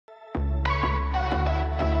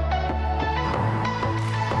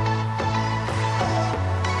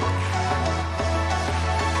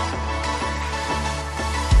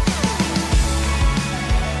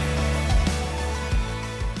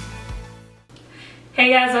Hey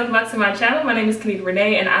guys, welcome back to my channel. My name is Kenita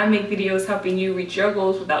Renee and I make videos helping you reach your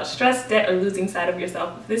goals without stress, debt, or losing sight of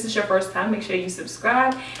yourself. If this is your first time, make sure you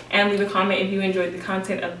subscribe and leave a comment if you enjoyed the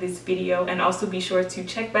content of this video. And also be sure to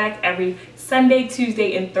check back every Sunday,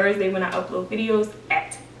 Tuesday, and Thursday when I upload videos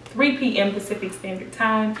at 3 p.m. Pacific Standard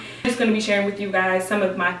Time. I'm just going to be sharing with you guys some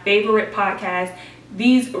of my favorite podcasts.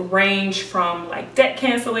 These range from like debt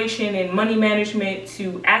cancellation and money management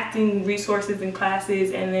to acting resources and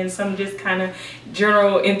classes, and then some just kind of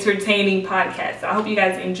general entertaining podcasts. So I hope you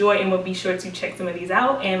guys enjoy and will be sure to check some of these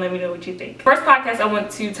out and let me know what you think. First podcast I want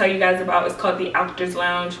to tell you guys about is called The Actors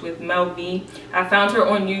Lounge with Mel V. I found her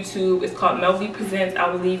on YouTube. It's called Mel V Presents. I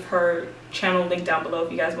will leave her channel link down below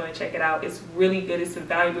if you guys want to check it out. It's really good. It's a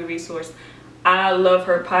valuable resource. I love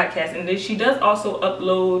her podcast, and then she does also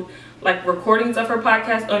upload like recordings of her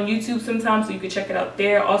podcast on YouTube sometimes, so you can check it out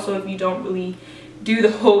there. Also, if you don't really do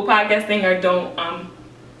the whole podcast thing or don't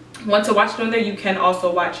want to watch it on there, you can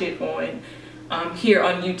also watch it on here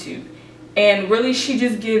on YouTube. And really, she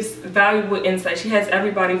just gives valuable insight. She has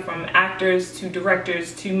everybody from actors to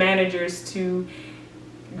directors to managers to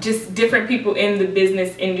just different people in the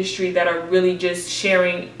business industry that are really just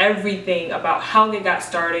sharing everything about how they got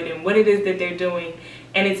started and what it is that they're doing.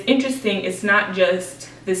 And it's interesting. It's not just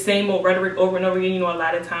the same old rhetoric over and over again. You know, a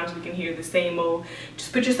lot of times we can hear the same old,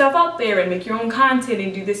 just put yourself out there and make your own content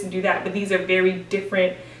and do this and do that. But these are very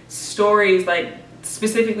different stories, like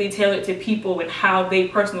specifically tailored to people and how they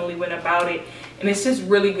personally went about it. And it's just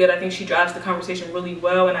really good. I think she drives the conversation really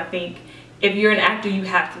well. And I think if you're an actor, you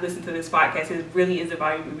have to listen to this podcast. It really is a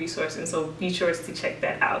valuable resource. And so be sure to check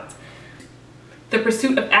that out. The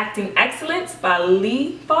Pursuit of Acting Excellence by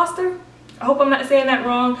Lee Foster. I hope I'm not saying that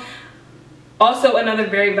wrong. Also another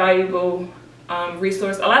very valuable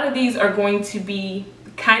resource. A lot of these are going to be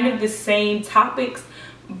kind of the same topics,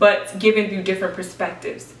 but given through different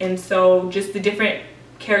perspectives. And so just the different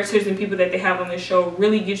characters and people that they have on the show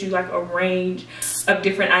really gives you like a range of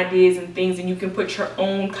different ideas and things, and you can put your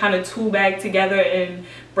own kind of tool bag together and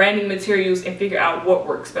branding materials and figure out what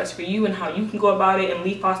works best for you and how you can go about it. And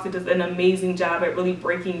Lee Foster does an amazing job at really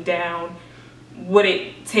breaking down what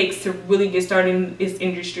it takes to really get started in this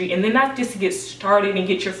industry, and then not just to get started and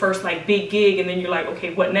get your first like big gig and then you're like,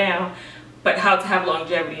 okay, what now, but how to have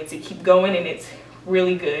longevity and to keep going. And it's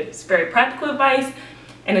really good. It's very practical advice,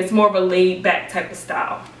 and it's more of a laid back type of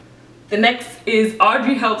style. The next is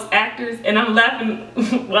Audrey Helps Actors, and I'm laughing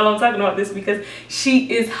while I'm talking about this because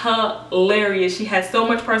she is hilarious. She has so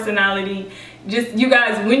much personality. Just, you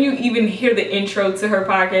guys, when you even hear the intro to her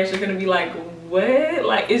podcast, you're gonna be like, what?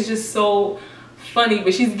 Like, it's just so funny.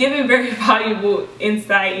 But she's giving very valuable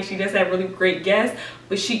insight, and she does have really great guests,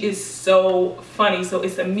 but she is so funny. So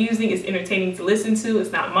it's amusing, it's entertaining to listen to,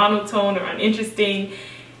 it's not monotone or uninteresting.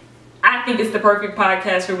 I think it's the perfect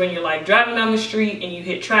podcast for when you're like driving down the street and you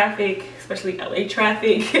hit traffic, especially LA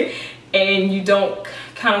traffic, and you don't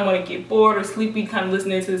kind of want to get bored or sleepy kind of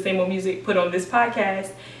listening to the same old music. Put on this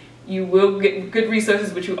podcast. You will get good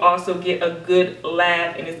resources, but you also get a good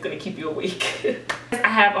laugh, and it's going to keep you awake. I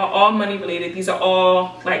have all money related. These are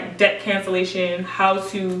all like debt cancellation, how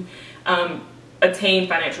to attain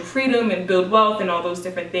financial freedom and build wealth and all those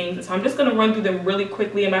different things. And so I'm just going to run through them really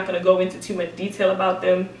quickly. I'm not going to go into too much detail about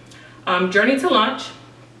them. Journey to Launch.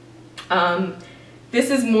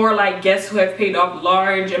 This is more like guests who have paid off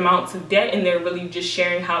large amounts of debt, and they're really just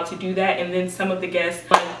sharing how to do that. And then some of the guests,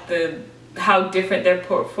 like how different their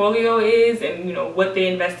portfolio is, and you know what they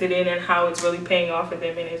invested in and how it's really paying off for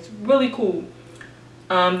them, and it's really cool.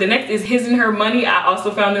 The next is His and Her Money. I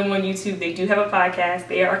also found them on YouTube. They do have a podcast.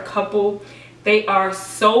 They are a couple. They are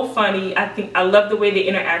so funny. I love the way they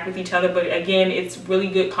interact with each other, but again, it's really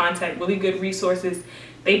good content, really good resources.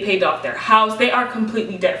 They paid off their house. They are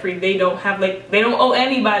completely debt free. They don't have they don't owe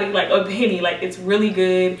anybody like a penny. Like, it's really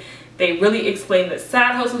good. They really explain the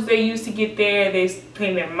side hustles they use to get there. They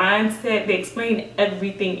explain their mindset. They explain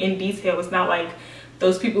everything in detail. It's not like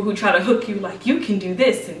those people who try to hook you like, you can do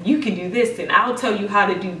this and you can do this and I'll tell you how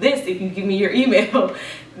to do this if you give me your email.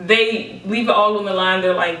 They leave it all on the line.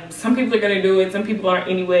 They're like, some people are going to do it, some people aren't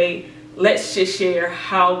anyway. Let's just share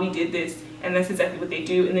how we did this. And that's exactly what they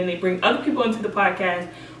do. And then they bring other people into the podcast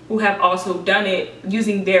who have also done it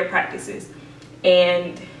using their practices.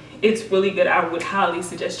 And it's really good. I would highly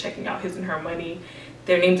suggest checking out His and Her Money.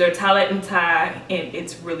 Their names are Talat and Ty, and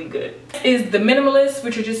it's really good. Is The Minimalists,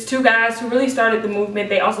 which are just two guys who really started the movement.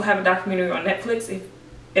 They also have a documentary on Netflix. If,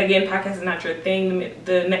 again, podcast is not your thing,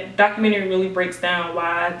 the documentary really breaks down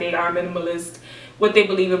why they are minimalist, what they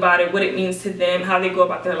believe about it, what it means to them, how they go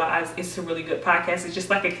about their lives. It's a really good podcast. It's just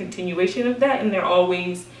like a continuation of that, and they're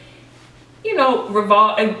always you know,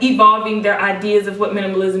 evolving their ideas of what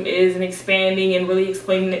minimalism is and expanding and really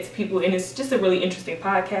explaining it to people. And it's just a really interesting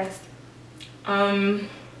podcast.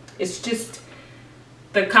 It's just,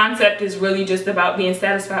 the concept is really just about being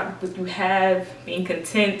satisfied with what you have, being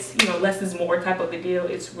content, you know, less is more type of a deal.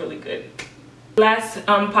 It's really good. Last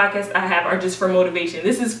podcasts I have are just for motivation.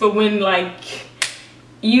 This is for when, like,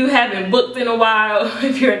 you haven't booked in a while,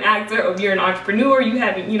 if you're an actor or if you're an entrepreneur, you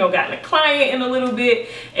haven't, you know, gotten a client in a little bit,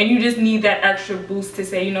 and you just need that extra boost to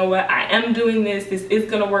say, you know what, I am doing this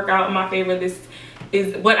is gonna work out in my favor, this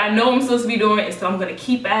is what I know I'm supposed to be doing, and so I'm gonna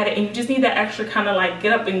keep at it, and you just need that extra kind of like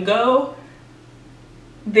get up and go.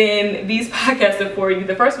 Then these podcasts are for you.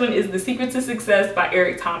 The first one is The Secret to Success by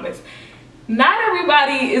Eric Thomas. Not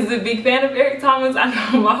everybody is a big fan of Eric Thomas.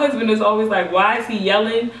 I know my husband is always like, why is he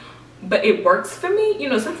yelling? But it works for me. You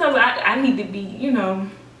know, sometimes I need to be, you know,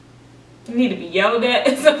 I need to be yelled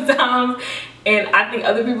at sometimes. And I think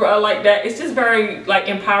other people are like that. It's just very like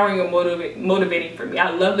empowering and motivating for me. I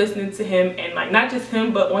love listening to him, and like not just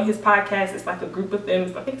him, but on his podcast, it's like a group of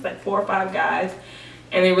them. I think it's like 4 or 5 guys.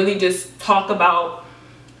 And they really just talk about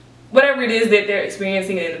whatever it is that they're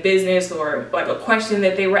experiencing in the business, or like a question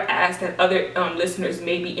that they were asked that other listeners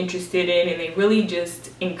may be interested in. And they really just,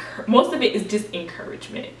 most of it is just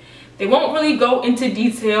encouragement. They won't really go into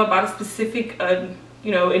detail about a specific,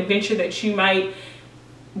 you know, adventure that you might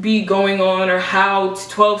be going on, or how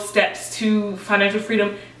 12 steps to financial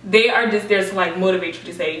freedom. They are just there to like motivate you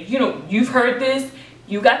to say, you know, you've heard this,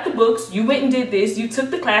 you got the books, you went and did this, you took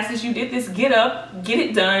the classes, you did this, get up, get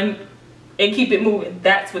it done, and keep it moving.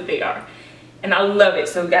 That's what they are. And I love it.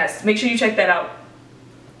 So guys, make sure you check that out.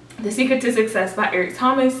 The Secret to Success by Eric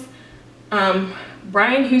Thomas.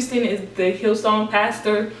 Brian Houston is the Hillsong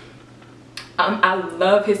pastor. I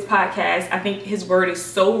love his podcast. I think his word is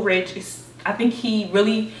so rich. I think he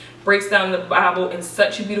really breaks down the Bible in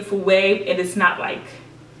such a beautiful way, and it's not like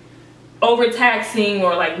overtaxing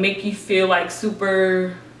or like make you feel like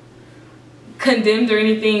super condemned or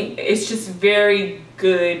anything. It's just very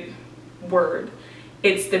good word.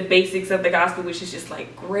 It's the basics of the gospel, which is just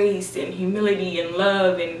like grace and humility and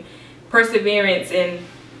love and perseverance and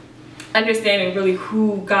understanding really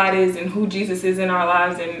who God is and who Jesus is in our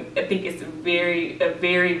lives. And I think it's a very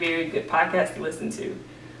good podcast to listen to.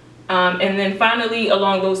 And then finally,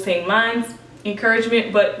 along those same lines,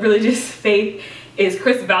 encouragement but religious faith, is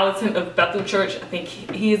Chris Valentin of Bethel Church. I think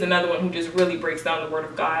he is another one who just really breaks down the word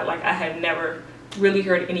of God like I have never really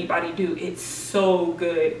heard anybody do. It's so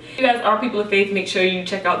good. If you guys are people of faith, make sure you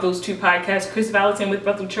check out those 2 podcasts, Chris Valentin with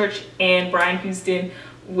Bethel Church and Brian Houston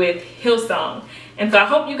with Hillsong. And so I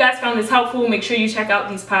hope you guys found this helpful. Make sure you check out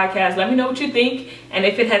these podcasts. Let me know what you think, and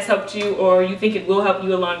if it has helped you or you think it will help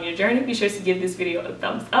you along your journey, be sure to give this video a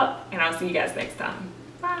thumbs up, and I'll see you guys next time.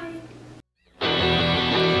 Bye.